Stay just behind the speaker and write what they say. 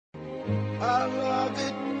I love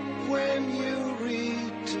it when you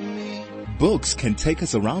read to me. Books can take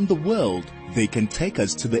us around the world. They can take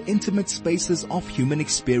us to the intimate spaces of human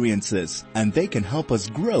experiences, and they can help us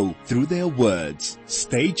grow through their words.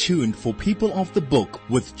 Stay tuned for People of the Book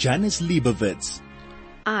with Janice Liebowitz.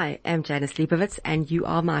 I am Janice Liebowitz, and you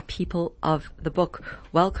are my People of the Book.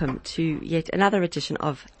 Welcome to yet another edition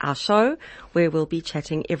of our show, where we'll be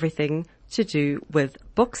chatting everything to do with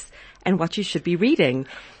books and what you should be reading.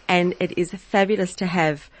 And it is fabulous to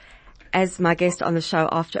have as my guest on the show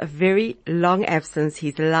after a very long absence.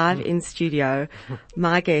 He's live in studio.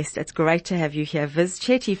 My guest, it's great to have you here, Vis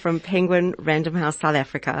Chetty from Penguin Random House, South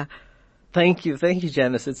Africa. Thank you,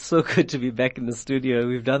 Janice. It's so good to be back in the studio.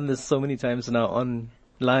 We've done this so many times now online,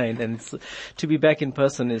 and to be back in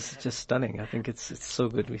person is just stunning. I think it's so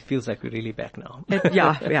good. It feels like we're really back now.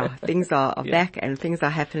 Yeah. Things are back and things are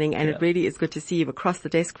happening, and it really is good to see you across the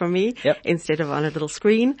desk from me instead of on a little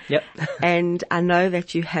screen. Yep. And I know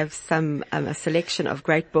that you have a selection of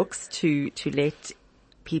great books to let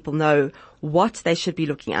people know what they should be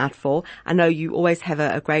looking out for. I know you always have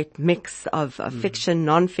a great mix of fiction,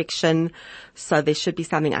 non-fiction, so there should be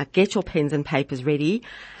something. Get your pens and papers ready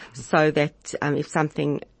so that if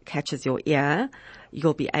something catches your ear,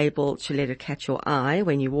 you'll be able to let it catch your eye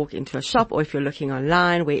when you walk into a shop, or if you're looking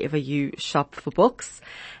online, wherever you shop for books.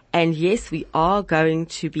 And yes, we are going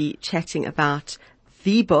to be chatting about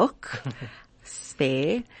the book,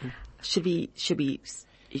 Spare. Should we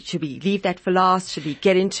leave that for last? Should we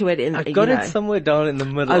get into it? I've got it somewhere down in the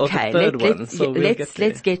middle of the third one. So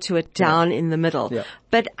let's get to it down in the middle. Yeah.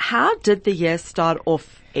 But how did the year start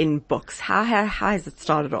off in books? How has it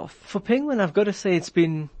started off? For Penguin, I've got to say it's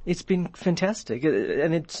been fantastic,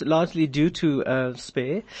 and it's largely due to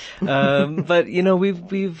Spare. But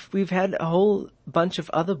we've had a whole bunch of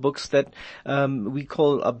other books that we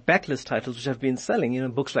call backlist titles, which have been selling.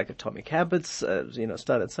 Books like Atomic Habits,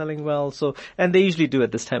 started selling well. So, and they usually do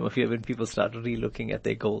at this time of year when people start re-looking at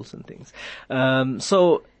their goals and things.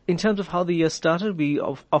 So in terms of how the year started, we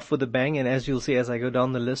off with a bang, and as you'll see as I go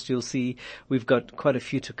down the list, you'll see we've got quite a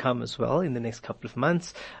few to come as well in the next couple of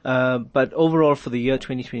months. But overall for the year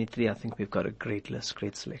 2023, I think we've got a great list,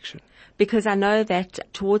 great selection. Because I know that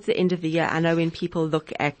towards the end of the year, I know when people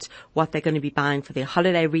look at what they're going to be buying for their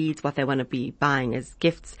holiday reads, what they want to be buying as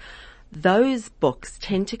gifts, those books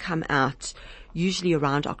tend to come out usually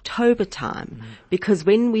around October time. Because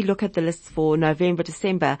when we look at the lists for November,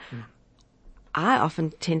 December, I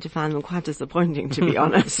often tend to find them quite disappointing, to be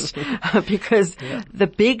honest, because the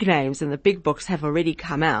big names and the big books have already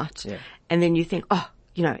come out, and then you think,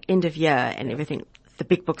 end of year and everything. The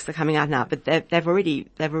big books are coming out now, but they've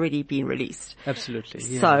already been released. Absolutely.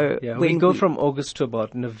 Yeah. So we go from August to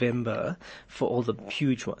about November for all the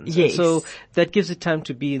huge ones. Yes. So that gives it time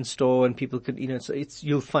to be in store, and people could, so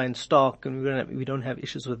you'll find stock, and we don't have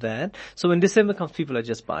issues with that. So when December comes, people are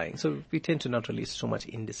just buying. So we tend to not release so much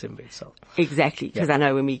in December itself. Exactly, because I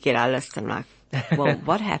know when we get our list, I'm like, well,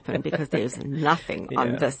 what happened? Because there's nothing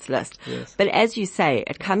on this list. Yes. But as you say,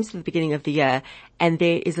 it comes to the beginning of the year, and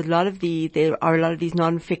there are a lot of these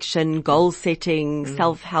non-fiction, goal-setting,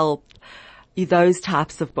 self-help, those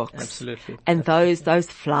types of books. Absolutely. And those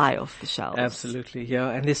fly off the shelves. Absolutely,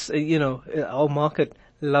 yeah. And this, our market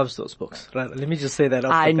loves those books, right? Let me just say that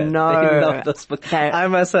off I the bat. know. They love those books. I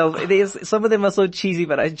myself, some of them are so cheesy,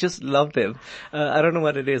 but I just love them. I don't know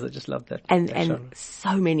what it is. I just love that. And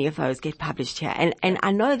so many of those get published here. And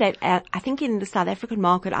I know that, I think in the South African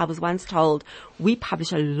market, I was once told we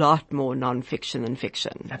publish a lot more non-fiction than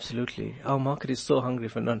fiction. Absolutely. Our market is so hungry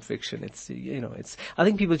for non-fiction. I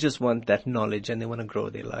think people just want that knowledge and they want to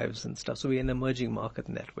grow their lives and stuff. So we're an emerging market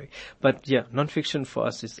in that way. But yeah, non-fiction for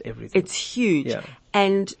us is everything. It's huge. Yeah.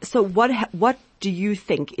 And so what do you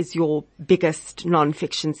think is your biggest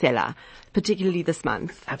non-fiction seller, particularly this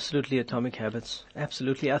month? Absolutely, Atomic Habits.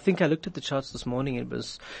 Absolutely. I think I looked at the charts this morning.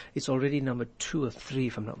 It's already number 2 or 3,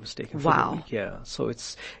 if I'm not mistaken. For wow. the week. Yeah. So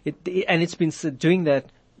it's been doing that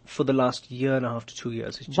for the last year and a half to 2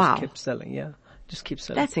 years. It just kept selling. Yeah. Just keep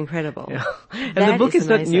selling. That's incredible. Yeah. And the book is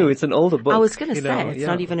not new. It's an older book. I was going to say, it's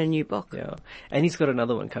not even a new book. Yeah. And he's got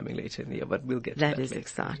another one coming later in the year, but we'll get to that. That is later.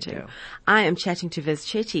 exciting. Yeah. I am chatting to Vis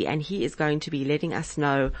Chetty, and he is going to be letting us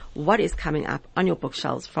know what is coming up on your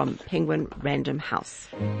bookshelves from Penguin Random House.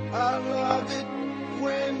 I love it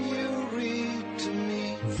when you read to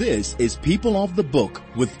me. This is People of the Book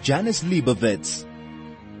with Janice Liebowitz.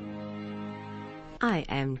 I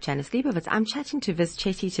am Janice Liebowitz. I'm chatting to Vis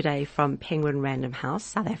Chetty today from Penguin Random House,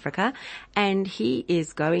 South Africa, and he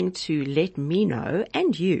is going to let me know,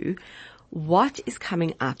 and you, what is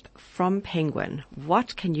coming up from Penguin.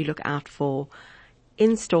 What can you look out for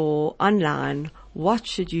in store, online, what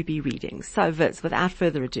should you be reading? So Viz, without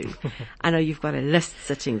further ado, I know you've got a list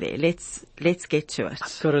sitting there. Let's get to it.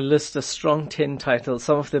 I've got a list, a strong 10 titles.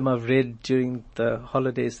 Some of them I've read during the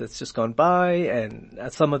holidays that's just gone by, and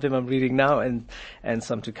some of them I'm reading now, and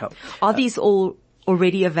some to come. Are these all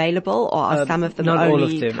already available, or are some of them not only all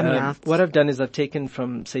of them. coming out? What I've done is I've taken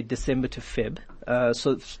from, say, December to Feb.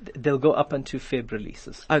 So they'll go up until Feb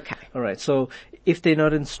releases. Okay. All right. So if they're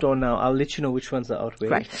not in store now, I'll let you know which ones are out when.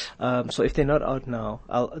 Great. So if they're not out now,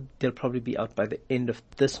 they'll probably be out by the end of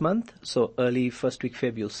this month. So early first week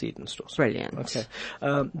Feb, you'll see it in stores. Brilliant. Okay.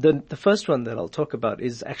 The first one that I'll talk about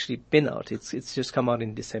is actually been out. It's just come out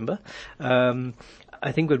in December.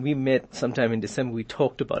 I think when we met sometime in December, we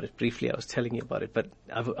talked about it briefly. I was telling you about it, but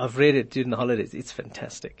I've read it during the holidays. It's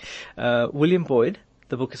fantastic. William Boyd.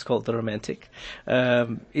 The book is called The Romantic.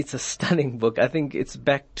 It's a stunning book. I think it's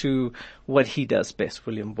back to what he does best,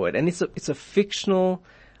 William Boyd. And it's a fictional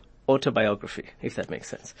autobiography, if that makes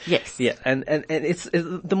sense. Yes. Yeah. And it's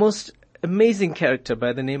the most amazing character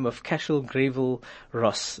by the name of Cashel Greville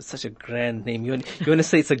Ross. It's such a grand name. You want to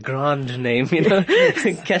say it's a grand name, you know?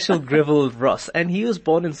 Cashel Greville Ross. And he was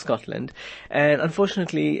born in Scotland. And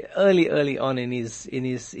unfortunately, early on in his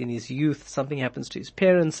youth, something happens to his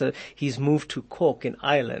parents. He's moved to Cork in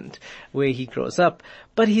Ireland, where he grows up.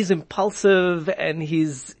 But he's impulsive and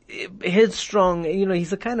he's headstrong. You know, he's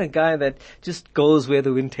the kind of guy that just goes where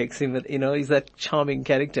the wind takes him. You know, he's that charming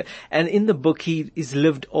character. And in the book, he is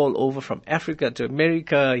lived all over, from Africa to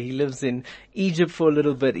America. He lives in Egypt for a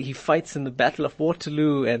little bit. He fights in the Battle of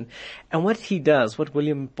Waterloo. And what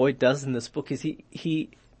William Boyd does in this book is he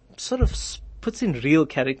sort of puts in real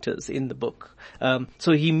characters in the book.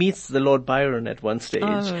 So he meets the Lord Byron at one stage.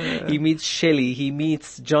 Oh. He meets Shelley. He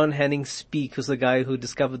meets John Hanning Speke, who's the guy who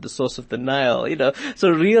discovered the source of the Nile, you know. So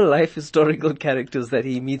real life historical characters that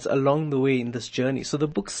he meets along the way in this journey. So the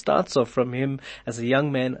book starts off from him as a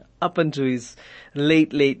young man up into his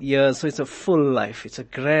late years. So it's a full life. It's a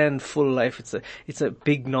grand full life. It's a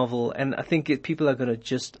big novel. And I think people are going to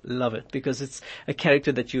just love it because it's a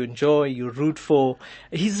character that you enjoy, you root for.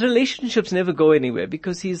 His relationships never go anywhere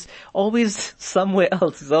because he's always somewhere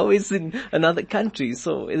else. He's always in another country.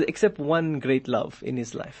 So except one great love in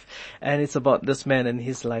his life. And it's about this man and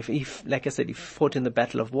his life. Like I said, he fought in the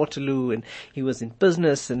Battle of Waterloo and he was in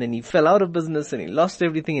business and then he fell out of business and he lost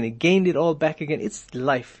everything and he gained it all back again. It's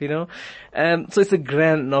life, you know. So it's a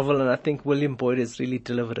grand novel and I think William Boyd has really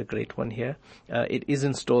delivered a great one here. It is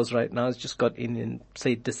in stores right now. It's just got in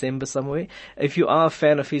say December somewhere. If you are a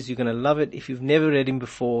fan of his, you're going to love it. If you've never read him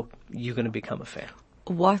before, you're going to become a fan.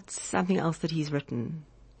 What's something else that he's written?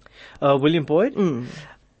 William Boyd? Mm.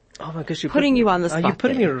 Oh my gosh, you on the spot. You're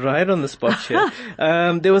putting me right on the spot here.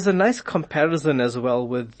 There was a nice comparison as well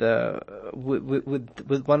with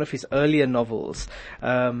one of his earlier novels.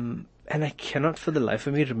 And I cannot for the life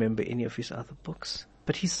of me remember any of his other books.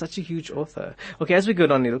 But he's such a huge author. Okay, as we go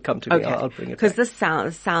on, it'll come to me. I'll bring it back. Because this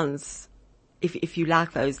sounds, if you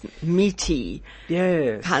like those meaty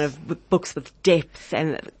kind of books with depth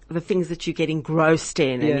and the things that you get engrossed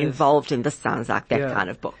in and involved in, this sounds like that kind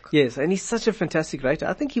of book. Yes, and he's such a fantastic writer.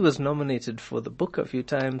 I think he was nominated for the Booker a few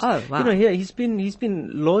times. Oh, wow. You know, he's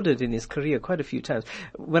been lauded in his career quite a few times.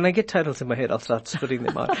 When I get titles in my head, I'll start spitting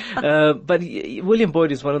them out. But William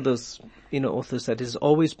Boyd is one of those, you know, authors that has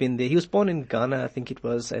always been there. He was born in Ghana, I think it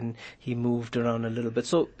was, and he moved around a little bit.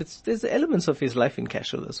 So there's elements of his life in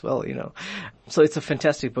Cashel as well, you know. So it's a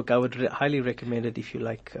fantastic book. I would highly recommend it if you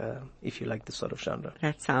like this sort of genre.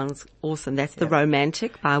 That sounds awesome. That's The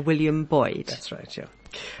Romantic by William Boyd. That's right, yeah.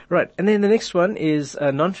 Right, and then the next one is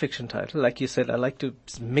a non-fiction title. Like you said, I like to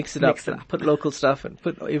mix it up, put local stuff and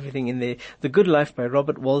put everything in there. The Good Life by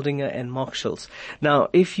Robert Waldinger and Mark Schultz. Now,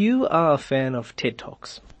 if you are a fan of TED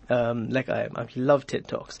Talks, like I am, I love TED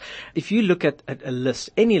Talks. If you look at a list,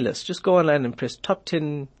 any list, just go online and press top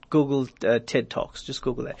 10 Google TED Talks. Just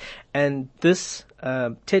Google that. And this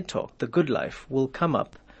TED Talk, The Good Life, will come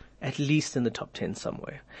up at least in the top 10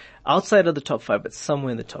 somewhere. Outside of the top 5, but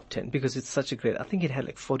somewhere in the top 10 because it's such a great, I think it had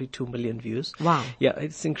like 42 million views. Wow. Yeah,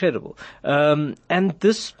 it's incredible. And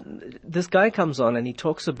this guy comes on and he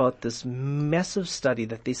talks about this massive study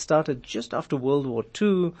that they started just after World War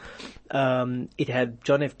II. It had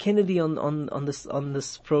John F. Kennedy on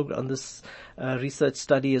this program, on this research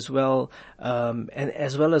study as well. And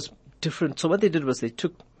as well as different. So what they did was they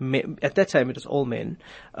took at that time it was all men.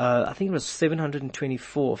 I think it was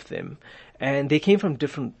 724 of them, and they came from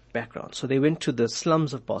different backgrounds. So they went to the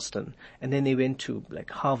slums of Boston, and then they went to like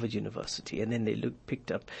Harvard University, and then they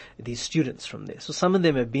picked up these students from there. So some of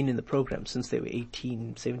them have been in the program since they were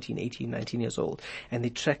 17, 18, 19 years old, and they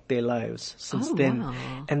tracked their lives since then.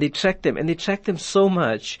 Wow. And they tracked them so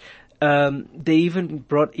much. They even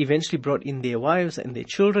eventually brought in their wives and their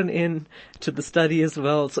children in to the study as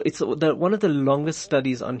well. So it's one of the longest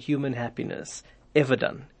studies on human happiness ever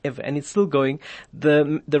done, ever, and it's still going.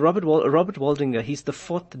 The Robert Waldinger, he's the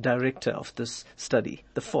fourth director of this study,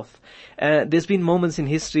 the fourth. There's been moments in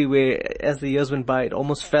history where, as the years went by, it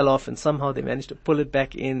almost fell off, and somehow they managed to pull it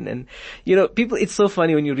back in. And people, it's so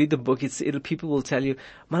funny when you read the book. People will tell you,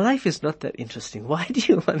 "My life is not that interesting. Why do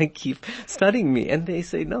you want to keep studying me?" And they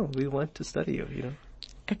say, "No, we want to study you."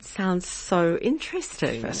 It sounds so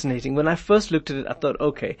interesting. Fascinating. When I first looked at it, I thought,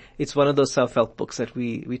 okay, it's one of those self-help books that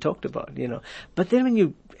we talked about, But then when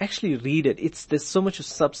you actually read it, there's so much of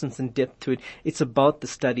substance and depth to it. It's about the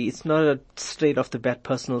study. It's not a straight off the bat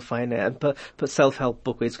personal finance, self-help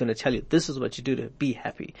book where it's going to tell you this is what you do to be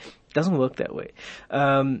happy. It doesn't work that way.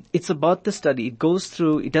 It's about the study. It goes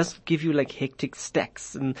through, it does give you like hectic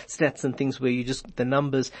stats and things where you just, the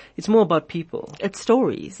numbers. It's more about people. It's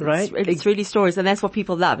stories. Right? It's really stories, and that's what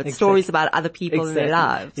people love. It's stories about other people in their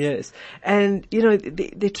lives. Yes. And,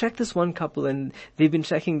 they track this one couple, and they've been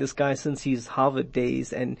tracking this guy since his Harvard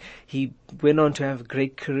days, and he went on to have a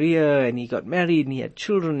great career, and he got married, and he had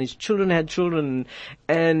children. His children had children,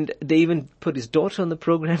 and they even put his daughter on the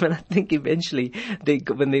program, and I think eventually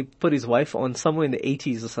when they put his wife on somewhere in the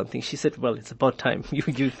 80s or something, she said, "Well, it's about time you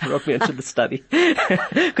brought me onto the study."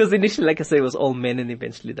 Because initially, like I say, it was all men, and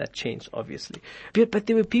eventually that changed, obviously. But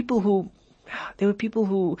there were people who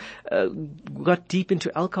got deep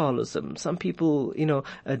into alcoholism. Some people,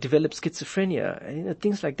 developed schizophrenia, and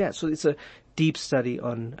things like that. So it's a deep study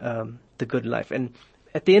on the good life. And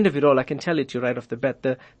at the end of it all, I can tell it to you right off the bat,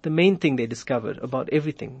 the main thing they discovered about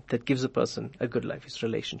everything that gives a person a good life is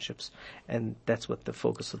relationships. And that's what the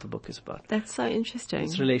focus of the book is about. That's so interesting.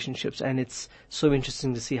 It's relationships, and it's so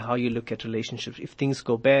interesting to see how you look at relationships. If things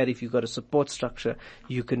go bad, if you've got a support structure,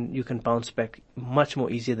 you can bounce back much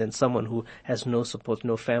more easier than someone who has no support,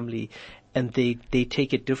 no family, and they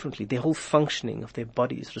take it differently. Their whole functioning of their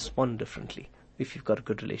bodies respond differently if you've got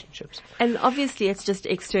good relationships. And obviously it's just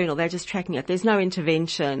external. They're just tracking it. There's no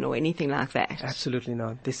intervention or anything like that. Absolutely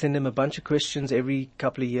not. They send them a bunch of questions every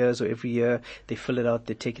couple of years or every year. They fill it out.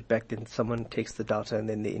 They take it back. Then someone takes the data, and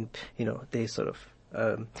then they sort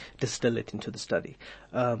of distill it into the study.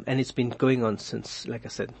 And it's been going on since, like I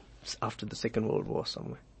said, after the Second World War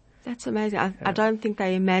somewhere. That's amazing. I don't think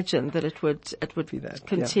they imagined that it would be that.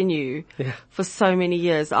 continue Yeah. for so many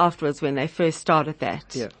years afterwards when they first started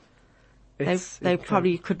that. Yeah. They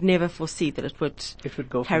probably could never foresee that it would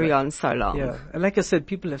go carry on so long. Yeah. And like I said,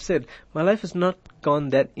 people have said, my life has not gone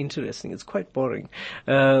that interesting. It's quite boring.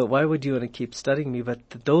 Why would you want to keep studying me? But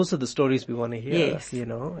those are the stories we want to hear, yes.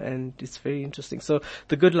 And it's very interesting. So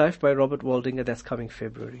The Good Life by Robert Waldinger, that's coming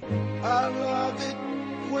February. I love it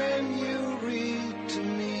when you read to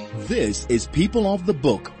me. This is People of the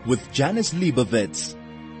Book with Janice Liebowitz.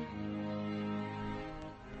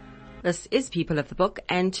 This is People of the Book,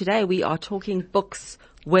 and today we are talking books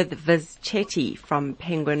with Vis Chetty from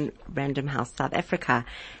Penguin Random House, South Africa.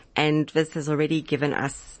 And Vis has already given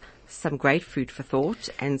us some great food for thought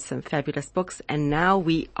and some fabulous books, and now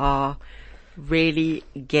we are really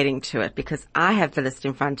getting to it, because I have the list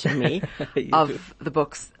in front of me of the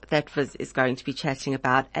books that Vis is going to be chatting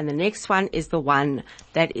about, and the next one is the one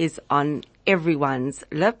that is on everyone's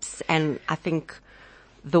lips, and I think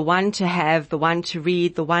the one to have, the one to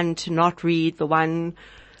read, the one to not read, the one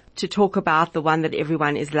to talk about, the one that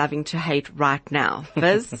everyone is loving to hate right now.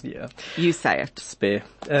 Viz, Yeah. You say it. Spare.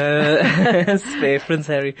 Spare, Prince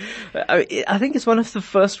Harry. I think it's one of the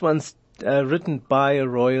first ones written by a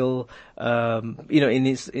royal, in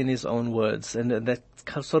his own words, and that's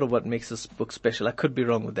sort of what makes this book special. I could be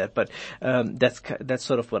wrong with that, but that's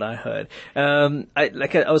sort of what I heard. I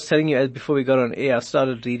was telling you before we got on air, I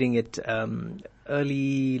started reading it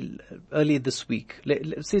early this week,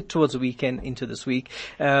 let's say towards the weekend into this week,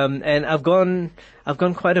 and I've gone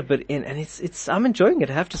quite a bit in, and I'm enjoying it.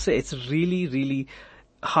 I have to say, it's really, really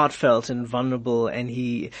heartfelt and vulnerable, and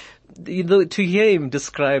to hear him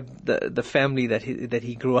describe the family that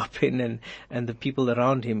he grew up in and the people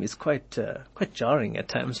around him is quite jarring at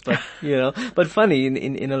times, but but funny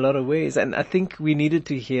in a lot of ways. And I think we needed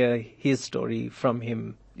to hear his story from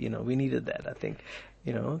him. We needed that, I think.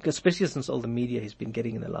 Especially since all the media he's been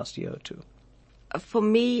getting in the last year or two. For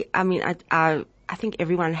me, I mean, I I think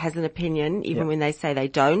everyone has an opinion, even Yeah. when they say they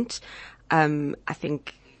don't. I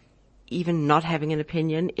think even not having an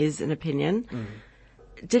opinion is an opinion.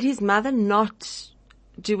 Did his mother not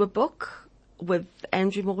do a book with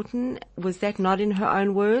Andrew Morton? Was that not in her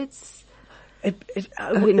own words? In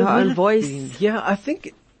her would own have voice? been. Yeah, I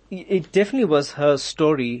think it definitely was her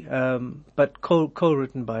story, but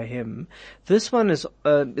co-written by him. This one is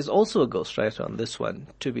also a ghostwriter on this one,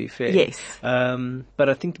 to be fair. Yes. But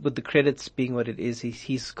I think with the credits being what it is, it's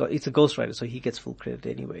a ghostwriter, so he gets full credit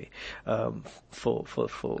anyway, for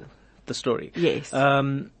the story. Yes.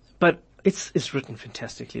 But it's written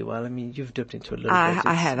fantastically well. I mean, you've dipped into a little bit.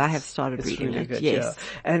 I have started It's reading really it. good, Yes.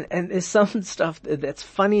 yeah. And there's some stuff that's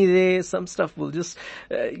funny there. Some stuff will just,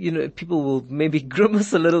 people will maybe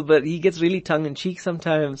grimace a little bit. He gets really tongue in cheek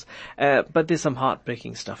sometimes. But there's some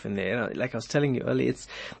heartbreaking stuff in there. You know, like I was telling you earlier,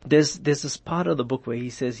 there's this part of the book where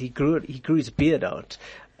he says he grew his beard out,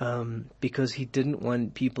 because he didn't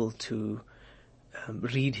want people to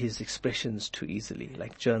read his expressions too easily,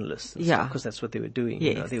 like journalists. Yeah. Because that's what they were doing.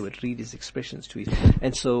 Yes. You know, they would read his expressions too easily.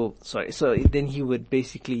 And so then he would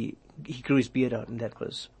basically, he grew his beard out, and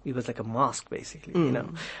he was like a mask basically, you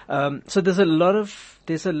know. So there's a lot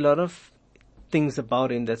of things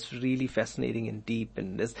about him that's really fascinating and deep,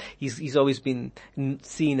 and he's always been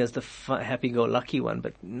seen as the happy-go-lucky one,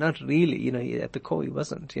 but not really, you know, at the core he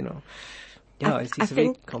wasn't, you know. Yeah, he's a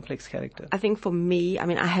very complex character. I think for me, I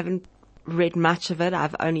mean, I haven't read much of it.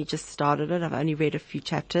 I've only just started it. I've only read a few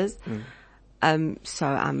chapters. So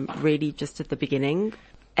I'm really just at the beginning.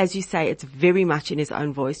 As you say, it's very much in his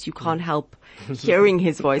own voice. You can't help hearing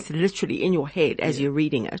his voice literally in your head as you're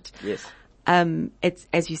reading it. Yes. It's,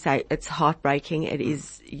 as you say, it's heartbreaking. It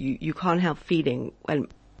is, you can't help feeling, well,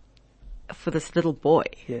 for this little boy.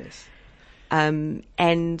 Yes.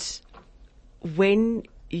 And when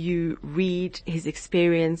you read his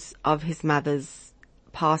experience of his mother's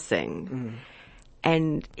passing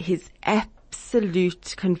and his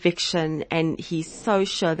absolute conviction, and he's so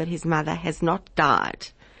sure that his mother has not died.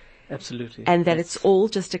 Absolutely. And that it's all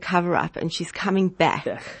just a cover up and she's coming back.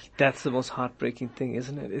 That's the most heartbreaking thing,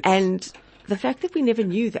 isn't it? And the fact that we never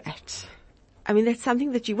knew that. I mean, that's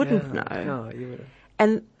something that you wouldn't know. No, you wouldn't.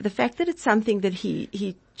 And the fact that it's something that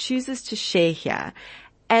he chooses to share here.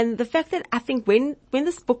 And the fact that I think when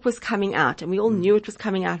this book was coming out, and we all knew it was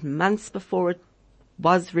coming out months before it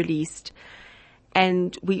was released,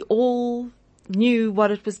 and we all knew what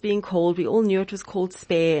it was being called. We all knew it was called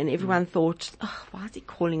Spare, and everyone thought, oh, why is he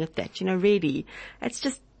calling it that? You know, really, it's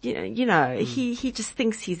just, he just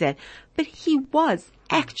thinks he's that. But he was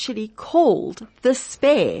actually called the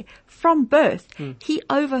Spare from birth. He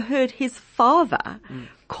overheard his father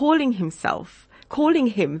calling him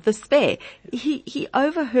the Spare. He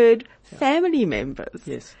overheard family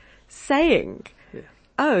members saying,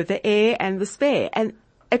 oh, the heir and the spare. And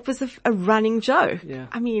it was a running joke. Yeah.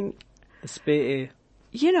 I mean, the spare heir.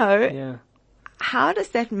 You know, Yeah. How does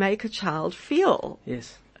that make a child feel?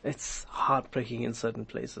 Yes. It's heartbreaking in certain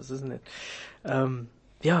places, isn't it?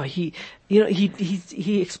 Yeah, he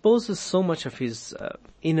exposes so much of his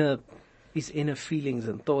inner feelings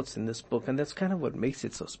and thoughts in this book, and that's kind of what makes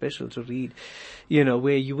it so special to read,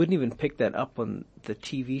 where you wouldn't even pick that up on the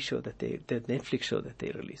TV show the Netflix show that they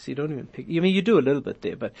release. You don't even you do a little bit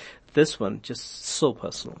there, but this one just so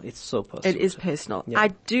personal. It's so personal. It is personal. Yeah.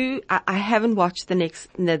 I haven't watched the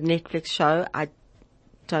Netflix show. I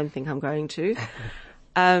don't think I'm going to.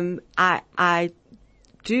 I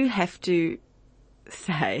do have to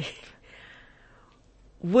say,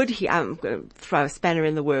 would he, I'm going to throw a spanner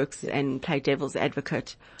in the works and play devil's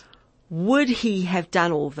advocate. Would he have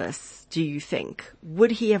done all this, do you think?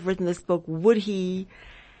 Would he have written this book? Would he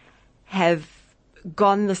have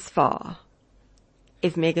gone this far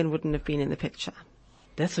if Megan wouldn't have been in the picture?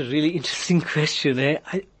 That's a really interesting question.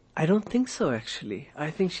 I don't think so, actually.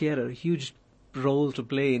 I think she had a huge role to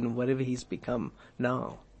play in whatever he's become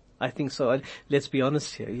now. I think so. Let's be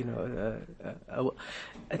honest here.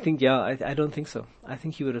 I think, I don't think so. I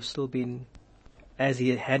think he would have still been as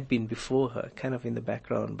he had been before her, kind of in the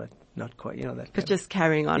background, but not quite, that. But just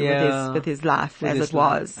carrying on with his life with as his it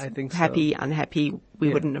was. I think so. Happy, unhappy, we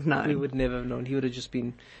wouldn't have known. We would never have known. He would have just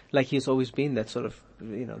been, like he's always been, that sort of,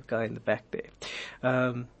 guy in the back there.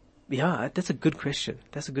 That's a good question.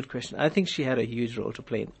 I think she had a huge role to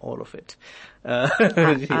play in all of it.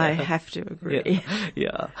 I have to agree.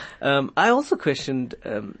 Yeah. I also questioned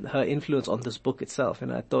her influence on this book itself,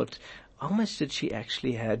 and I thought, how much did she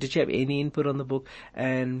actually have? Did she have any input on the book?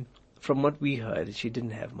 And from what we heard, she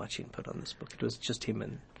didn't have much input on this book. It was just him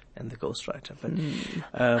and the ghostwriter.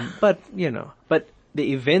 But but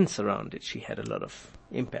the events around it, she had a lot of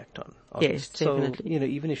impact on. Yes, so,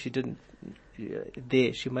 definitely. even if she didn't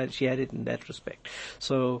there. She had it in that respect.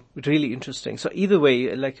 So really interesting. So either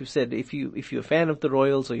way, like you said, if you're a fan of the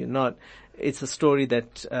Royals or you're not, it's a story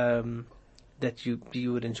that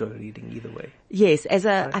you would enjoy reading either way. Yes,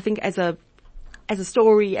 I think as a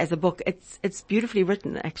story, as a book, it's beautifully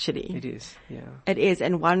written, actually. It is, yeah. It is,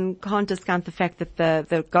 and one can't discount the fact that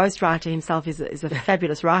the ghostwriter himself is a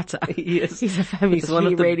fabulous writer. Yes. He's a fabulous. He's one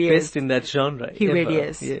of the really best is. in that genre. He ever. really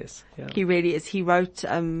is. Yes. Yeah. He really is. He wrote,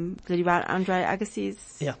 did he write Andre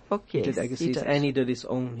Agassi's book? Yes, he did Agassi's, he did. and he did his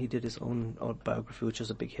own autobiography, which was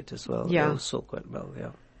a big hit as well. Yeah. It sold quite well,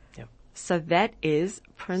 yeah. So that is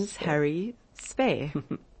Prince Harry Spare.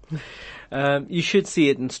 You should see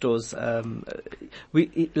it in stores. Like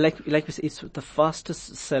we said, it's the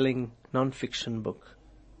fastest selling non-fiction book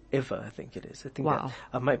ever. I think it is. I think wow.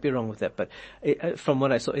 I might be wrong with that, but from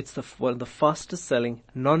what I saw, it's one of the fastest selling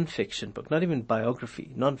non-fiction book, not even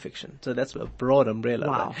biography, non-fiction. So that's a broad umbrella.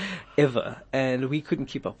 Wow. Right, ever. And we couldn't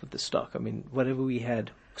keep up with the stock. I mean, whatever we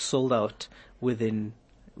had sold out within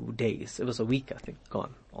days. It was a week, I think,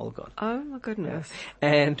 all gone. Oh my goodness. Yeah.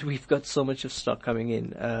 And we've got so much of stock coming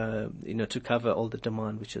in, to cover all the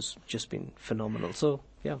demand, which has just been phenomenal. So,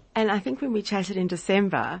 yeah. And I think when we chatted in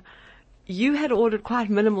December, you had ordered quite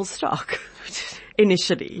minimal stock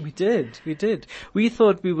initially. We did. We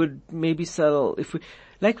thought we would maybe sell,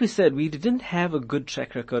 like we said, we didn't have a good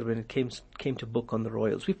track record when it came to book on the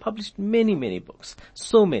Royals. We published many, many books.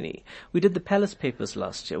 So many. We did the Palace Papers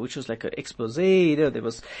last year, which was like an expose. There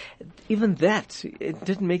was, even that, it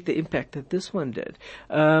didn't make the impact that this one did.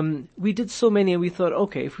 We did so many and we thought,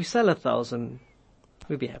 okay, if we sell 1,000,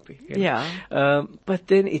 we'll be happy. Yeah. But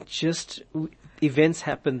then events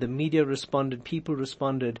happened, the media responded, people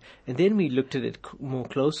responded, and then we looked at it more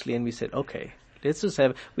closely and we said, okay,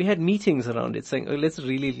 we had meetings around it saying, let's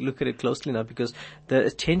really look at it closely now because the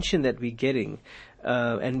attention that we're getting,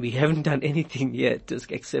 and we haven't done anything yet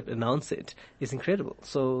except announce it, is incredible.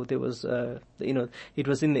 So there was, it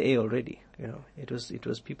was in the air already. It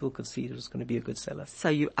was people could see it was going to be a good seller. So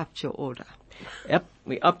you upped your order. Yep,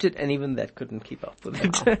 we upped it and even that couldn't keep up with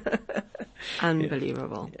it.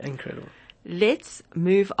 Unbelievable. Yeah, incredible. Let's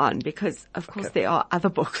move on because, of course, there are other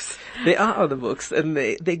books. There are other books, and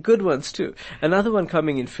they're good ones too. Another one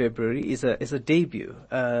coming in February is a debut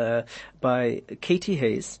by Katie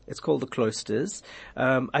Hayes. It's called The Cloisters.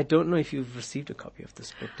 I don't know if you've received a copy of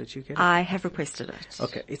this book. Did you get it? I have requested it.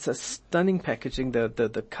 Okay, it's a stunning packaging.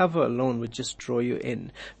 The cover alone would just draw you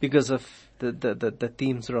in because of the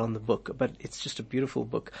themes around the book, but it's just a beautiful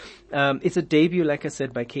book. It's a debut, like I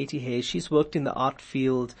said, by Katie Hayes. She's worked in the art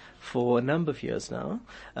field for a number of years now.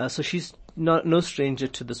 So she's no stranger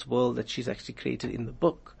to this world that she's actually created in the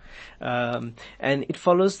book. And it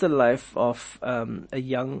follows the life of a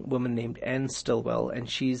young woman named Anne Stilwell, and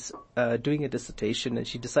she's doing a dissertation, and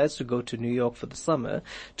she decides to go to New York for the summer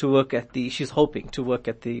to work she's hoping to work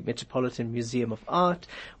at the Metropolitan Museum of Art.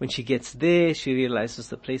 When she gets there, she realizes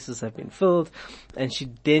the places have been filled, and she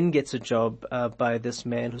then gets a job by this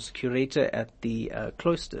man who's a curator at the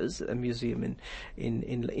Cloisters, a museum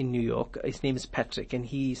in New York. His name is Patrick, and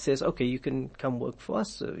he says, okay, you can come work for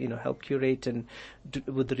us, help curate and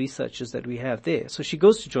with the researchers that we have there. So she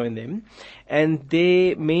goes to join them, and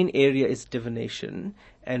their main area is divination,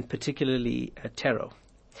 and particularly tarot.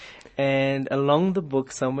 And along the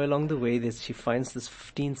book, somewhere along the way, she finds this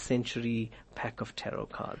 15th century pack of tarot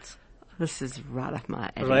cards. This is right up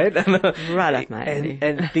my alley. Right? Right up my alley.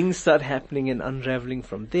 And things start happening and unraveling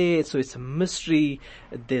from there. So it's a mystery.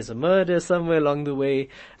 There's a murder somewhere along the way.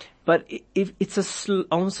 But it's a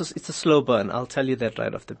slow burn. I'll tell you that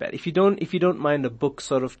right off the bat. If you don't mind a book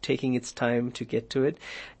sort of taking its time to get to it,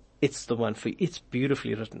 it's the one for you. It's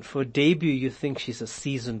beautifully written. For a debut, you think she's a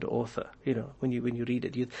seasoned author, when you read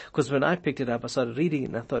it. Because when I picked it up, I started reading it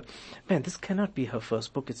and I thought, man, this cannot be her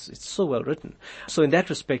first book. It's so well written. So in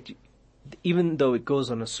that respect, even though it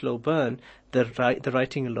goes on a slow burn, the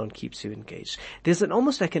writing alone keeps you engaged. There's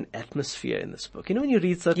almost like an atmosphere in this book. When you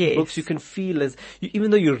read certain books, you can feel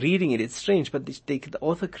even though you're reading it, it's strange, but the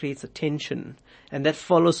author creates a tension, and that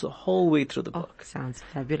follows the whole way through the book. Sounds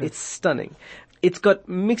fabulous. It's stunning. It's got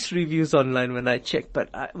mixed reviews online when I checked, but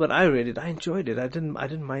when I read it, I enjoyed it. I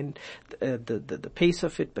didn't mind the pace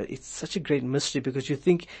of it, but it's such a great mystery because you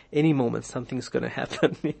think any moment something's going to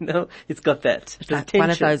happen. It's got that. It's like one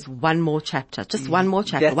of those one more chapter, just one more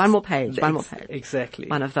chapter, one more page, one more page. Exactly.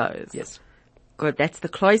 One of those. Yes. Good. That's The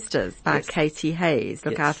Cloisters by Katie Hayes.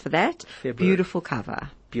 Look out for that. February. Beautiful cover.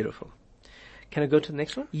 Beautiful. Can I go to the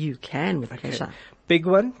next one? You can, with pleasure. Big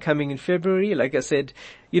one coming in February. Like I said,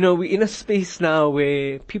 we're in a space now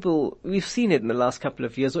where we've seen it in the last couple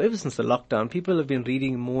of years, or ever since the lockdown, people have been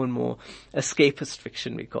reading more and more escapist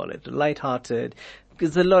fiction, we call it, lighthearted.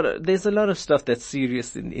 There's a lot of stuff that's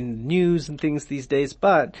serious in news and things these days,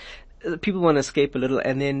 but people want to escape a little,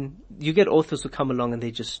 and then you get authors who come along and they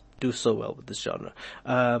just do so well with this genre.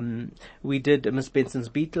 We did Miss Benson's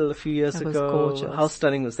Beetle a few years ago. Gorgeous. How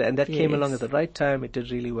stunning was that? And that came along at the right time. It did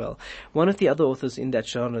really well. One of the other authors in that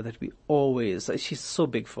genre that she's so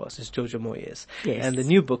big for us, is Jojo Moyes. Yes. And the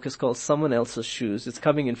new book is called Someone Else's Shoes. It's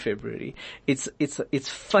coming in February. It's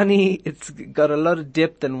funny. It's got a lot of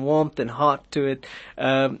depth and warmth and heart to it.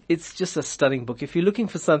 It's just a stunning book. If you're looking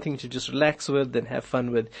for something to just relax with and have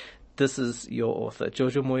fun with, this is your author.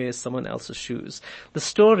 Jojo Moyes, Someone Else's Shoes. The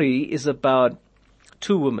story is about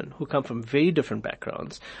two women who come from very different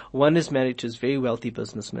backgrounds. One is married to a very wealthy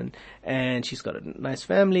businessman, and she's got a nice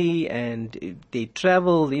family, and they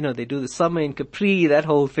travel, they do the summer in Capri, that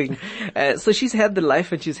whole thing. So she's had the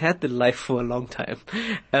life, and she's had the life for a long time.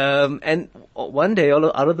 And one day,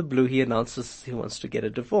 out of the blue, he announces he wants to get a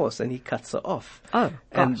divorce, and he cuts her off. Oh,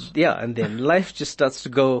 gosh. And then life just starts to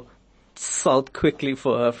go south quickly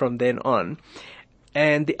for her from then on.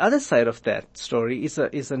 And the other side of that story is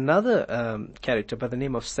another character by the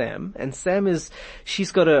name of Sam. And Sam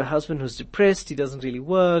she's got a husband who's depressed. He doesn't really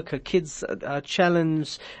work. Her kids are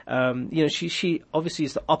challenged. She obviously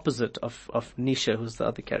is the opposite of Nisha, who's the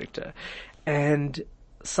other character. And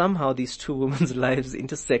somehow these two women's lives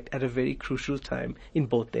intersect at a very crucial time in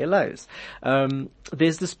both their lives.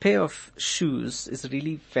 There's this pair of shoes. It's a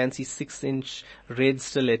really fancy 6-inch red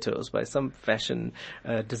stilettos by some fashion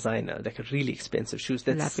designer, like a really expensive shoes.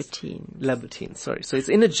 Laboutines, sorry. So it's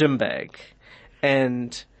in a gym bag,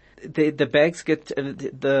 and the bags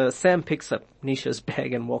Sam picks up Nisha's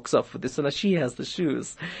bag and walks off with this, so now she has the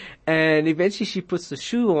shoes. And eventually she puts the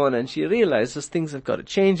shoe on and she realizes things have got to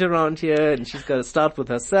change around here, and she's got to start with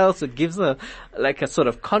herself. So it gives her like a sort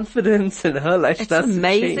of confidence in her life. It's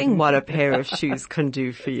amazing what a pair of shoes can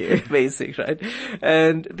do for you. Basic, right?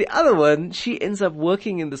 And the other one, she ends up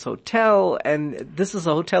working in this hotel, and this is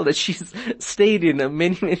a hotel that she's stayed in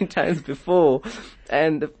many, many times before.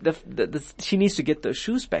 And she needs to get those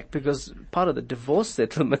shoes back, because part of the divorce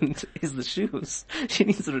settlement is the shoes. She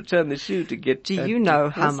needs to return the shoe to get. Do you know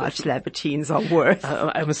how much Laboutines are worth?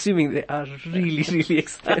 I'm assuming they are really, really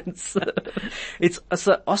expensive. It's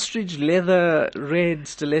an ostrich leather red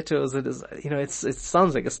stilettos. It is, it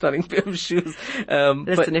sounds like a stunning pair of shoes.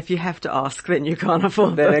 Listen, if you have to ask, then you can't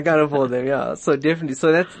afford them. Then I can't afford them. Yeah. So definitely.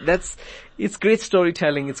 So that's. It's great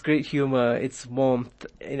storytelling. It's great humor. It's warmth.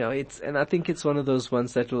 And I think it's one of those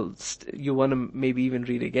ones that you want to maybe even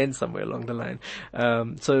read again somewhere along the line.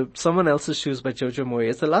 So Someone Else's Shoes by Jojo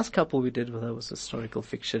Moyes. The last couple we did with her was historical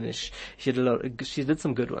fiction-ish. She did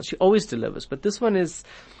some good ones. She always delivers, but this one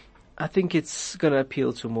I think it's going to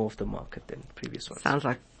appeal to more of the market than previous ones. Sounds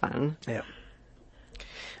like fun. Yeah.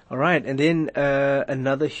 All right, and then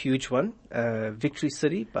another huge one, Victory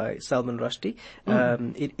City by Salman Rushdie.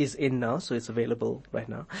 It is in now, so it's available right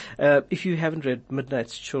now. If you haven't read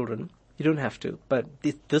Midnight's Children, you don't have to, but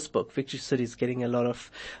this book, Victory City, is getting a lot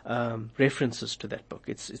of references to that book.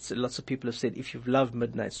 It's lots of people have said, if you've loved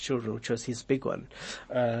Midnight's Children, which was his big one,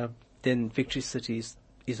 then Victory City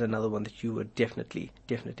is another one that you would definitely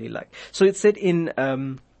like. So it's set in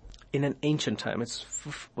an ancient time. It's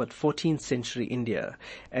 14th century India,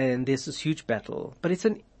 and there's this huge battle, but it's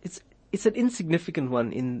an insignificant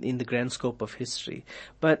one in the grand scope of history.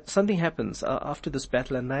 But something happens after this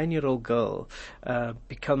battle. A 9-year-old girl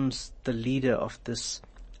becomes the leader of this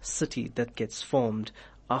city that gets formed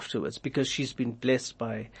afterwards, because she's been blessed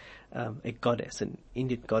by a goddess, an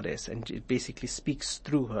Indian goddess, and it basically speaks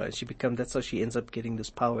through her. That's how she ends up getting this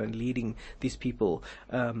power and leading these people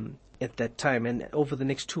at that time. And over the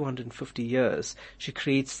next 250 years, she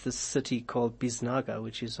creates this city called Biznaga,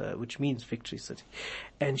 which means Victory City,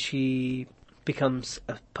 and she becomes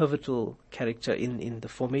a pivotal character in the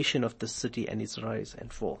formation of the city and its rise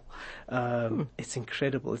and fall. It's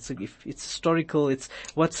incredible. It's historical. It's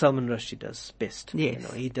what Salman Rushdie does best.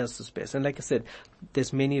 Yes. He does this best. And like I said,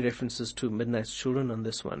 there's many references to Midnight's Children on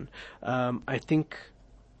this one. I think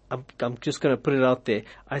I'm just going to put it out there.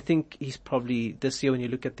 I think he's probably, this year when you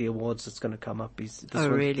look at the awards that's going to come up,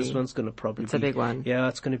 really? This one's going to probably It's a big one. Yeah,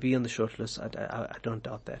 it's going to be on the shortlist. I don't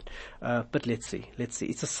doubt that. But let's see. It's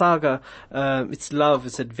a saga. It's love,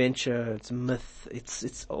 it's adventure, it's myth.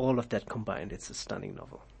 It's all of that combined. It's a stunning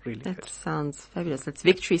novel. Really That good. sounds fabulous. It's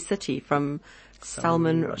Victory City from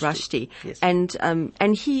Salman Rushdie. Yes.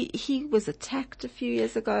 And he was attacked a few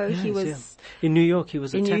years ago. Yes, he was yeah. In New York. He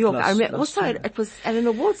was in attacked New York. last, I remember last also year. it was at an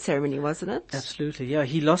award ceremony, wasn't it? Absolutely, yeah.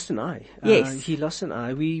 He lost an eye. Yes. He lost an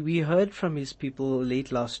eye. We heard from his people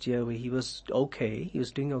late last year where he was okay. He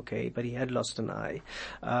was doing okay, but he had lost an eye.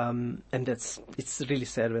 And it's really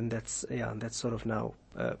sad when that's sort of now,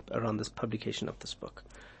 around this publication of this book.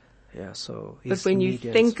 Yeah, so. But when you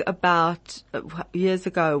think about years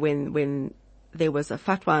ago when there was a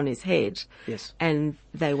fatwa on his head, yes, and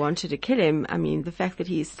they wanted to kill him, I mean, the fact that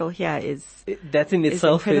he is still here that in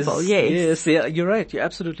itself is incredible. Yes. yeah, you're right. You're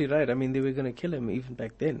absolutely right. I mean, they were going to kill him even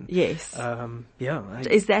back then. Yes. Yeah.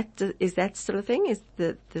 Is that still a thing?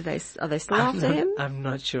 Are they still after him? I'm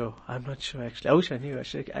not sure. Actually. I wish I knew. I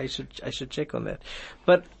should check on that.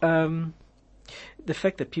 But the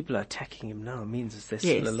fact that people are attacking him now means there's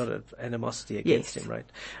still a lot of animosity against him, right?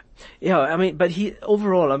 Yeah, I mean, but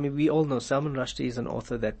overall, we all know Salman Rushdie is an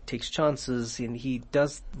author that takes chances and he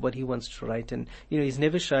does what he wants to write, and, he's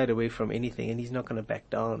never shied away from anything and he's not going to back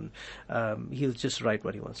down. He'll just write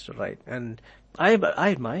what he wants to write. And I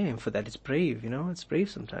admire him for that. It's brave, it's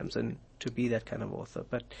brave sometimes, and to be that kind of author.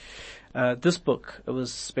 But, this book, it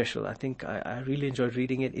was special. I think I really enjoyed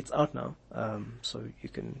reading it. It's out now. So you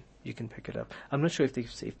can pick it up. I'm not sure if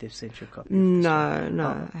they've sent you a copy.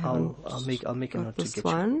 No. I'll make a note to this get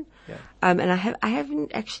one. you. Yeah. And I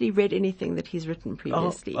haven't actually read anything that he's written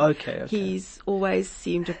previously. Oh, okay. He's always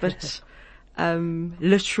seemed a bit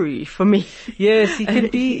literary for me. Yes, he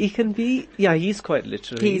can be. Yeah, he's quite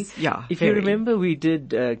literary. If you very. remember, we did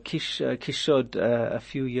Kishod a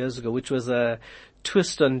few years ago, which was a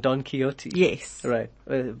twist on Don Quixote. Yes. Right.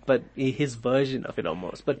 But his version of it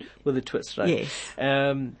almost, but with a twist, right? Yes.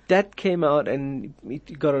 That came out and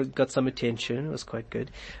it got some attention. It was quite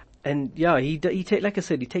good. And yeah, like I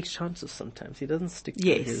said, he takes chances sometimes. He doesn't stick to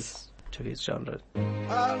his genre.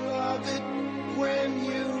 I love it when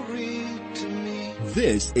you read to me.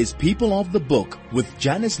 This is People of the Book with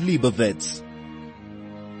Janice Liebowitz.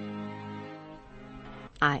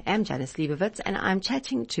 I am Janice Liebowitz, and I'm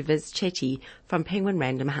chatting to Vis Chetty from Penguin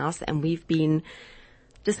Random House, and we've been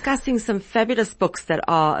discussing some fabulous books that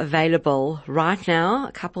are available right now,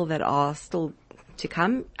 a couple that are still to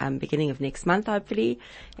come, beginning of next month, hopefully,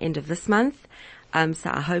 end of this month.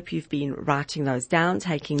 So I hope you've been writing those down,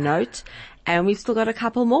 taking note, and we've still got a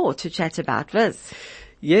couple more to chat about, Viz.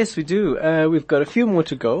 Yes, we do. We've got a few more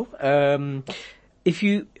to go.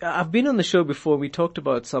 I've been on the show before. We talked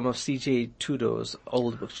about some of C.J. Tudor's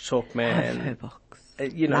old books, Chalkman. Love her books.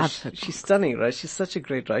 She's stunning, right? She's such a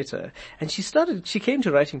great writer. And she came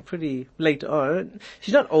to writing pretty late on.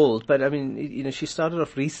 She's not old, but she started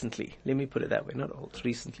off recently. Let me put it that way. Not old,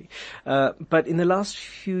 recently. But in the last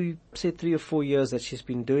few, say 3 or 4 years that she's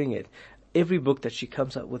been doing it, every book that she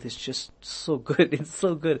comes up with is just so good. It's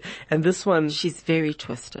so good. And this one... She's very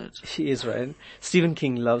twisted. She is, right? Stephen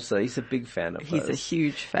King loves her. He's a big fan of hers. He's a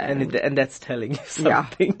huge fan. And that's telling you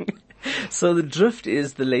something. Yeah. So The Drift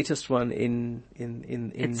is the latest one in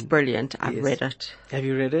It's brilliant. I've read it. Have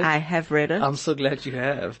you read it? I have read it. I'm so glad you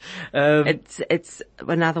have. It's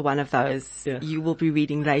another one of those. Yeah. You will be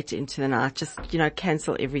reading late into the night. Just,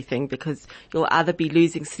 cancel everything because you'll either be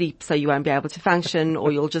losing sleep so you won't be able to function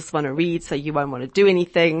or you'll just want to read so you won't want to do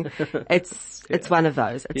anything. It's one of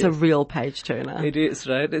those. It's a real page turner. It is,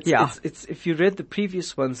 right? It's if you read the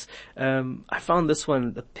previous ones, I found this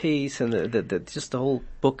one, the pace and the just the whole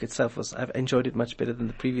book itself I've enjoyed it much better than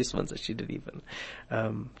the previous ones that she did even.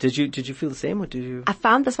 Did you feel the same or did you? I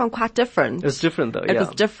found this one quite different. It was different though, It was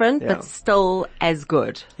different, but still as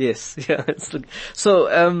good. Yes, yeah.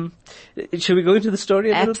 So, should we go into the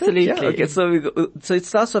story a little bit? Absolutely. Yeah, okay, so it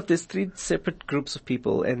starts off, there's 3 separate groups of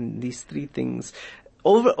people and these 3 things.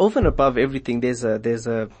 Over and above everything, there's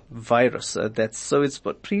a virus it's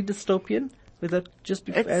pre-dystopian with that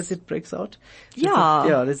as it breaks out.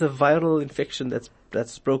 There's a viral infection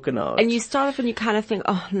that's broken out. And you start off and you kind of think,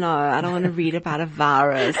 oh no, I don't want to read about a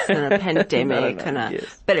virus and a pandemic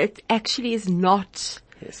but it actually is not.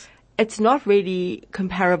 Yes. It's not really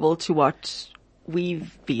comparable to what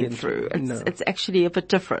we've been through. It's actually a bit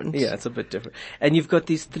different. Yeah, it's a bit different. And you've got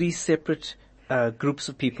these 3 separate groups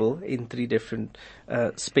of people in 3 different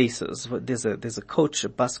spaces. There's a coach, a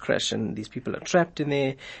bus crash, and these people are trapped in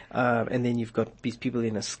there. And then you've got these people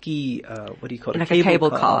in a ski, what do you call it? Like a cable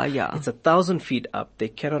car, yeah. It's 1,000 feet up. They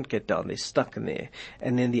cannot get down. They're stuck in there.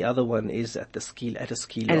 And then the other one is at a ski lodge. At a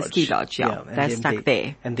ski lodge, yeah. They're stuck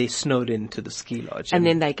there. And they're snowed into the ski lodge. And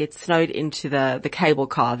then they get snowed into the cable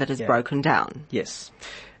car that is broken down. Yes.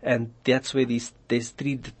 And that's where there's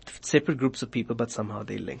 3 separate groups of people, but somehow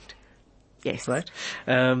they're linked. Yes. Right?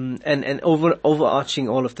 And overarching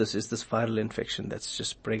all of this is this viral infection that's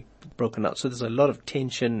just broken out. So there's a lot of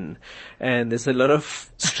tension and there's a lot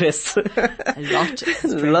of stress. Lots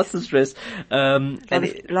of stress. A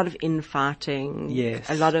lot of infighting. Yes.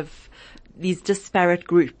 A lot of these disparate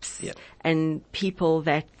groups. Yeah. And people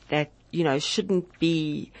that, shouldn't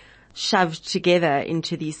be shoved together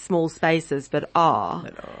into these small spaces, but are.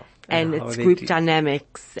 And it's group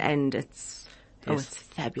dynamics and it's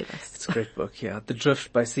fabulous. It's a great book, yeah. The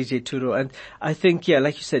Drift by C.J. Tudor. And I think,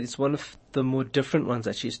 like you said, it's one of the more different ones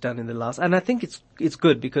that she's done in the last. And I think it's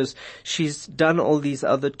good because she's done all these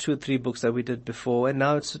other 2 or 3 books that we did before, and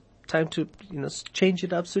now it's time to, change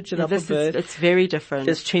it up, switch it up a bit. It's very different.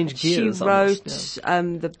 Just change gears. She wrote,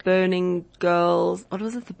 The Burning Girls. What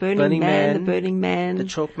was it? The Burning Man. The Burning Man. The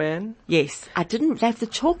Chalk Man. Yes. The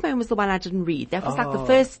Chalk Man was the one I didn't read. That was the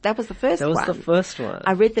first one. That was the first one.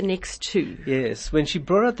 I read the next 2. Yes. When she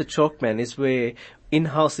brought out the Chalk Man is where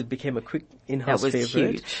in-house it became a quick in-house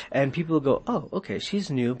favorite. Huge. And people go, oh, okay, she's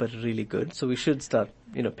new but really good, so we should start,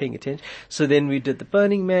 paying attention. So then we did The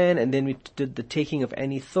Burning Man, and then we did The Taking of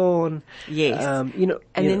Annie Thorne. Yes.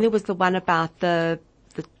 Then there was the one about there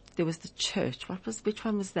was the church. Which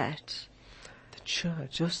one was that? The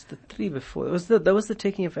church, just the 3 before. That was The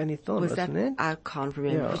Taking of Annie Thorne, wasn't it? I can't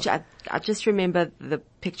remember. Yeah. I just remember the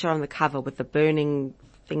picture on the cover with the burning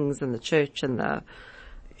things in the church and the...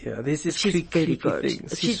 Yeah, this is she's creepy good.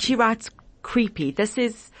 things. She writes creepy. This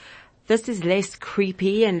is less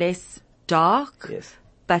creepy and less dark, yes,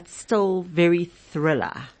 but still very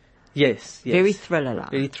thriller. Yes. Very thriller-like.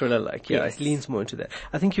 Very thriller-like. Yeah, yes. It leans more into that.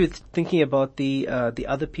 I think you were thinking about the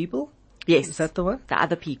Other People. Yes. Is that the one? The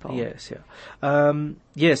Other People. Yes,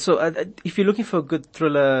 yeah. So if you're looking for a good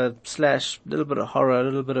thriller / a little bit of horror, a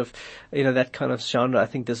little bit of, that kind of genre, I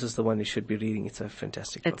think this is the one you should be reading. It's a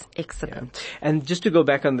fantastic book. It's excellent. Yeah. And just to go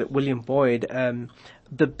back on the William Boyd,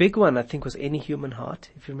 the big one I think was Any Human Heart,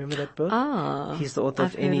 if you remember that book. Ah. He's the author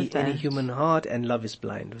of Any Human Heart, and Love is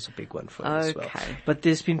Blind was a big one for him as well. But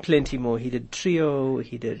there's been plenty more. He did Trio,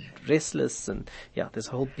 he did Restless, and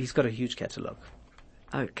he's got a huge catalogue.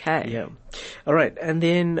 Okay. Yeah. All right. And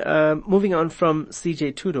then moving on from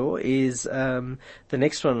C.J. Tudor is the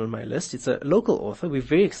next one on my list. It's a local author. We're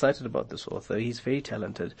very excited about this author. He's very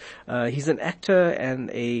talented. He's an actor and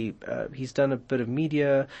he's done a bit of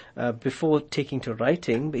media before taking to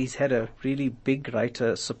writing, but he's had a really big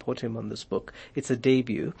writer support him on this book. It's a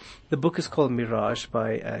debut. The book is called Mirage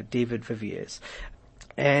by David Viviers.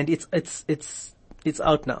 And it's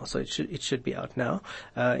out now, so it should be out now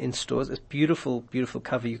in stores. It's beautiful, beautiful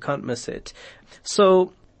cover. You can't miss it.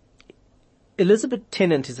 So Elizabeth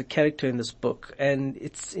Tennant is a character in this book, and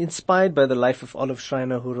it's inspired by the life of Olive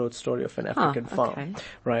Schreiner, who wrote Story of an African Farm.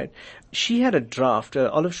 Right? She had a draft.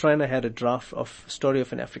 Olive Schreiner had a draft of Story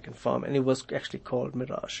of an African Farm, and it was actually called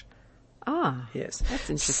Mirage. Ah, yes,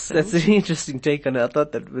 that's interesting. That's an interesting take on it. I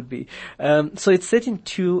thought that would be. So it's set in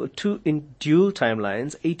two dual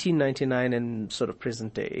timelines, 1899 and sort of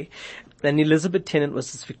present day. And Elizabeth Tennant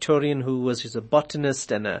was this Victorian she's a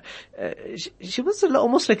botanist and she was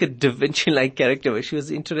almost like a Da Vinci-like character where she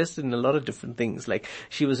was interested in a lot of different things. Like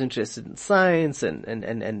she was interested in science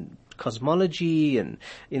and cosmology and,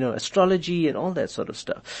 astrology and all that sort of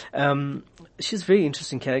stuff. She's a very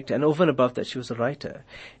interesting character, and over and above that, she was a writer.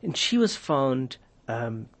 And she was found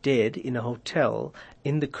dead in a hotel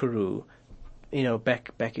in the Karoo,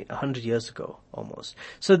 back 100 years ago almost.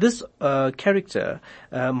 So this character,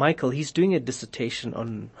 Michael, he's doing a dissertation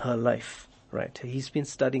on her life. Right. He's been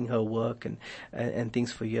studying her work and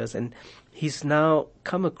things for years, and he's now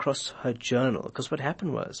come across her journal. Because what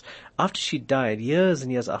happened was, after she died, years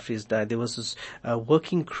and years after she died, there was this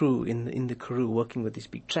working crew in the Karoo working with these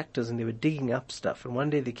big tractors, and they were digging up stuff. And one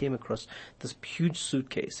day they came across this huge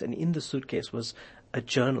suitcase, and in the suitcase was a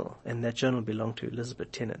journal, and that journal belonged to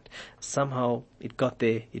Elizabeth Tennant. Somehow it got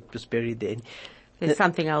there, it was buried there. There's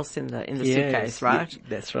something else in the suitcase, right?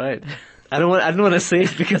 That's right. I don't want to say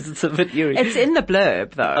it because it's a bit eerie. It's in the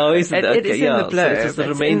blurb, though. Oh, is it? Okay, it is in the blurb. So it's the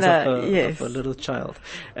remains of a little child.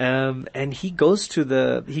 And he goes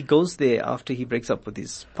there after he breaks up with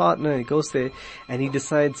his partner. He goes there and he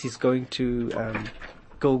decides he's going to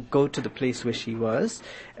go to the place where she was,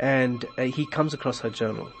 and he comes across her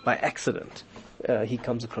journal by accident. He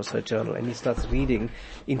comes across her journal and he starts reading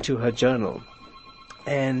into her journal,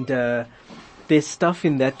 and there's stuff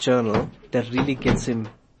in that journal that really gets him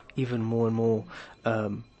even more and more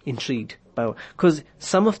intrigued by, because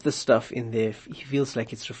some of the stuff in there he feels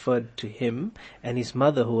like it's referred to him and his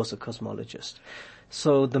mother, who was a cosmologist.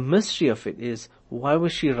 So the mystery of it is, why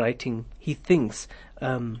was she writing? He thinks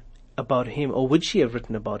about him, or would she have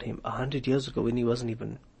written about him 100 years ago when he wasn't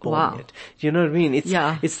even born Wow. yet? Do you know what I mean?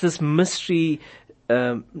 It's this mystery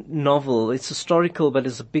novel. It's historical, but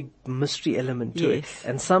there's a big mystery element to it. Yes.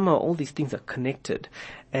 And somehow all these things are connected.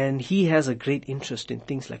 And he has a great interest in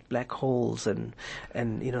things like black holes and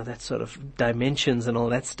that sort of dimensions and all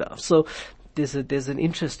that stuff. So there's an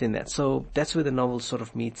interest in that. So that's where the novel sort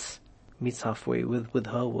of meets halfway with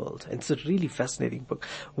her world. And it's a really fascinating book.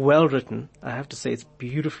 Well written. I have to say it's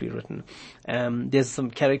beautifully written. There's some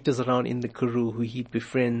characters around in the Karoo who he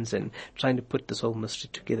befriends and trying to put this whole mystery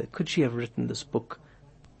together. Could she have written this book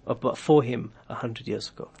for him 100 years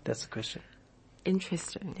ago? That's the question.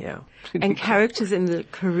 Interesting. Yeah. And characters in the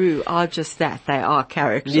Karoo are just that. They are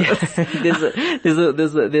characters. Yeah.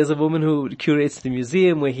 there's a woman who curates the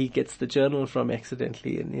museum where he gets the journal from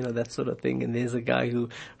accidentally, and that sort of thing. And there's a guy who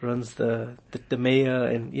runs the mayor,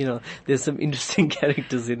 and there's some interesting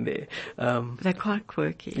characters in there. They're quite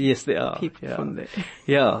quirky. Yes, they are. People from there.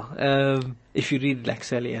 Yeah. If you read like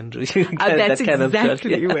Sally Andrews, you get that's that kind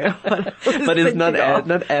exactly of where I was but it's not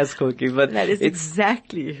thinking of. as quirky. But That is it's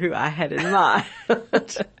exactly who I had in mind.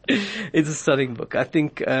 it's a stunning book. I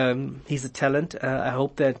think he's a talent. I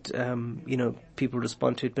hope that people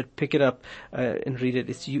respond to it. But pick it up and read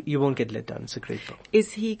it. You won't get let down. It's a great book.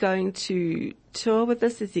 Is he going to tour with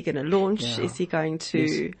this? Is he going to launch? Yeah. Is he going to?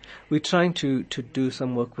 Yes. We're trying to do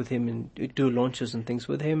some work with him and do launches and things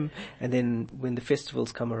with him. And then when the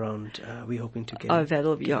festivals come around, we're hoping to get. Oh,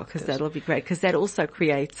 that'll be great, because that also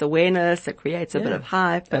creates awareness. It creates a bit of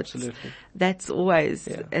hype. Absolutely. It's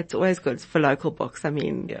always good for local books. I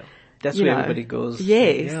mean, yeah. That's where everybody goes.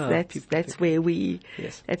 Yes, Yeah, that's where we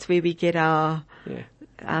get our Yeah.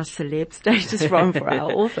 our celeb status from for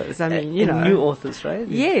our authors. I mean, And new authors, right?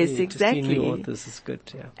 Yes, To see exactly. new authors is good.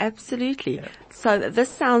 Yeah. Absolutely. Yeah. So this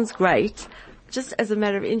sounds great. Just as a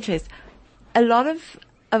matter of interest, a lot of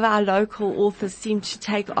our local authors seem to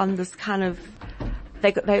take on this kind of,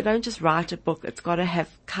 they don't just write a book, it's got to have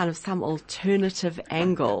kind of some alternative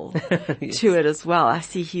angle Yes. to it as well. I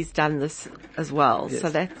see he's done this as well. Yes. So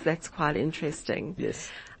that's quite interesting. Yes.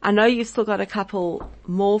 I know you've still got a couple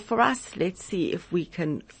more for us. Let's see if we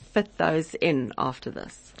can fit those in after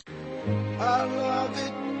this. I love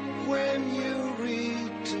it when you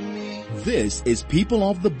read to me. This is People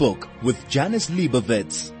of the Book with Janice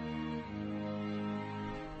Liebowitz.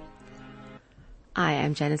 I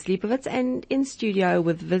am Janice Liebowitz, and in studio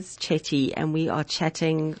with Vis Chetty, and we are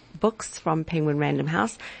chatting books from Penguin Random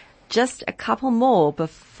House. Just a couple more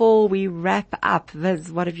before we wrap up.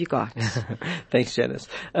 Viz, what have you got? Thanks, Janice.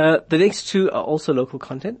 The next two are also local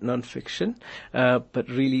content, non-fiction, but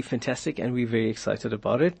really fantastic, and we're very excited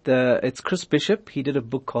about it. It's Chris Bishop. He did a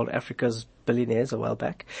book called Africa's Billionaires a while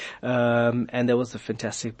back, and that was a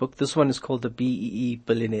fantastic book. This one is called The BEE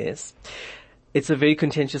Billionaires. It's a very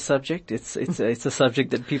contentious subject. It's a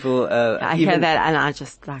subject that people, I hear that and I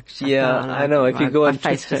just shut down. I know. If you go my on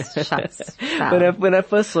face just shuts down. When I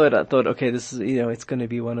first saw it, I thought, okay, this is, it's going to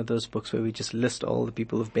be one of those books where we just list all the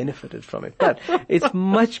people who've benefited from it. But it's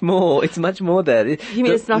much more. It's much more that. You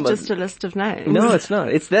mean it's not just a list of names? No, it's not.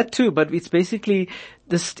 It's that too, but it's basically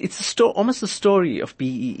it's almost a story of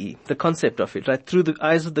BEE, the concept of it, right? Through the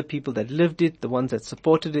eyes of the people that lived it, the ones that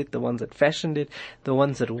supported it, the ones that fashioned it, the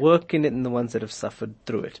ones that work in it, and the ones that have suffered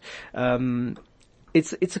through it.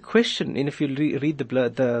 It's a question, and if you read the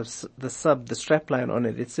strapline on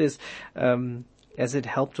it, it says, has it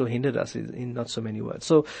helped or hindered us in not so many words.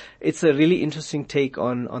 So it's a really interesting take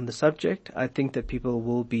on the subject. I think that people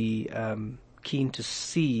will be keen to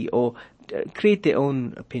see or create their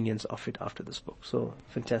own opinions of it after this book. So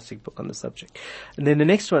fantastic book on the subject. And then the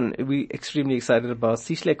next one we're extremely excited about,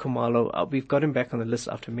 Sihle Khumalo. We've got him back on the list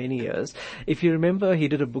after many years. If you remember, he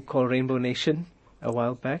did a book called Rainbow Nation a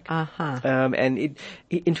while back. And in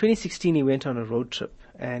 2016 he went on a road trip,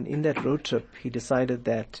 and in that road trip he decided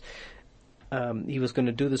that he was going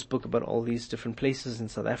to do this book about all these different places in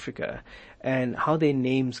South Africa and how their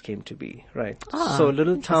names came to be, right? So a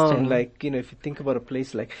little town, like, if you think about a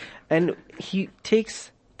place and he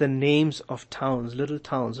takes the names of towns, little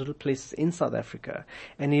places in South Africa,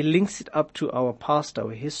 and he links it up to our past,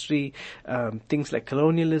 our history, things like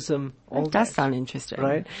colonialism, all that. That does sound interesting.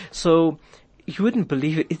 Right? So, you wouldn't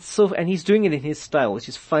believe it. And he's doing it in his style, which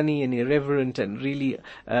is funny and irreverent and really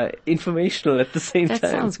informational at the same time.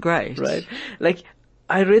 That sounds great. Right? Like,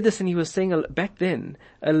 I read this and he was saying back then,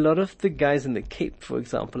 a lot of the guys in the Cape, for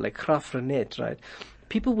example, like Graf Renet, right?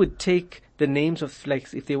 People would take the names of,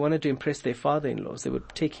 like, if they wanted to impress their father-in-laws, they would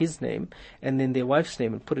take his name and then their wife's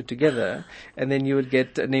name and put it together, and then you would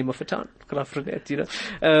get a name of a town, Graf Renet,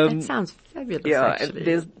 That sounds Fabulous, Yeah, and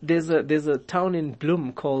actually. there's a town in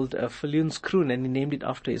Bloem called Viljoenskroon, and he named it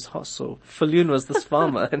after his horse. So Viljoen was this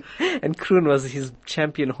farmer, and Kroon was his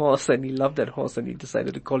champion horse, and he loved that horse, and he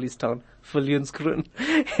decided to call his town Viljoenskroon.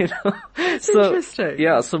 You know, That's so interesting.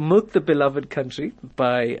 yeah. So Milk the Beloved Country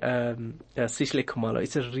by Sishle Khumalo.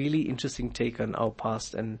 It's a really interesting take on our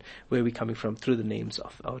past and where we're coming from through the names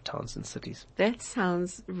of our towns and cities. That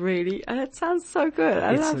sounds really, it sounds so good.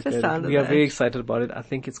 I It's love so the good. sound of We are that. very excited about it. I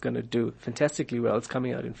think it's going to do fantastically well. It's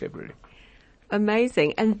coming out in February.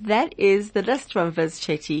 Amazing. And that is the list from Vis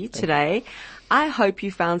Chetty today. I hope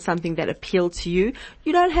you found something that appealed to you.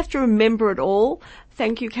 You don't have to remember it all.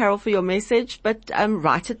 Thank you, Carol, for your message, but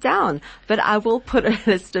write it down. But I will put a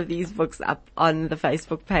list of these books up on the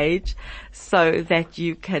Facebook page so that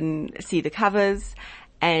you can see the covers,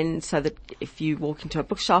 and so that if you walk into a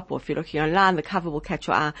bookshop or if you're looking online, the cover will catch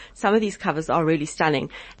your eye. Some of these covers are really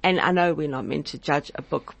stunning. And I know we're not meant to judge a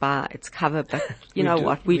book by its cover, but you know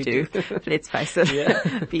what? We do. Let's face it.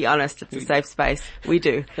 Yeah. Be honest. It's a safe space. We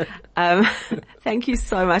do. Thank you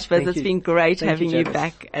so much, Vis. Thank It's you. been great Thank having you, you Janice.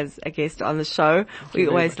 back as a guest on the show. We you very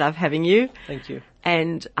always much. love having you. Thank you.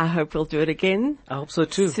 And I hope we'll do it again I hope so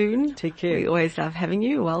too. soon. Take care. We always love having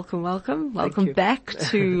you. Welcome, welcome. Thank Welcome you. back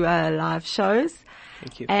to live shows.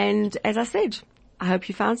 Thank you. And as I said, I hope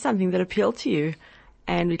you found something that appealed to you.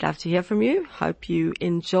 And we'd love to hear from you. Hope you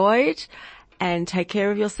enjoyed. And take care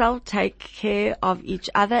of yourself. Take care of each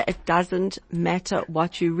other. It doesn't matter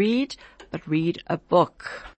what you read, but read a book.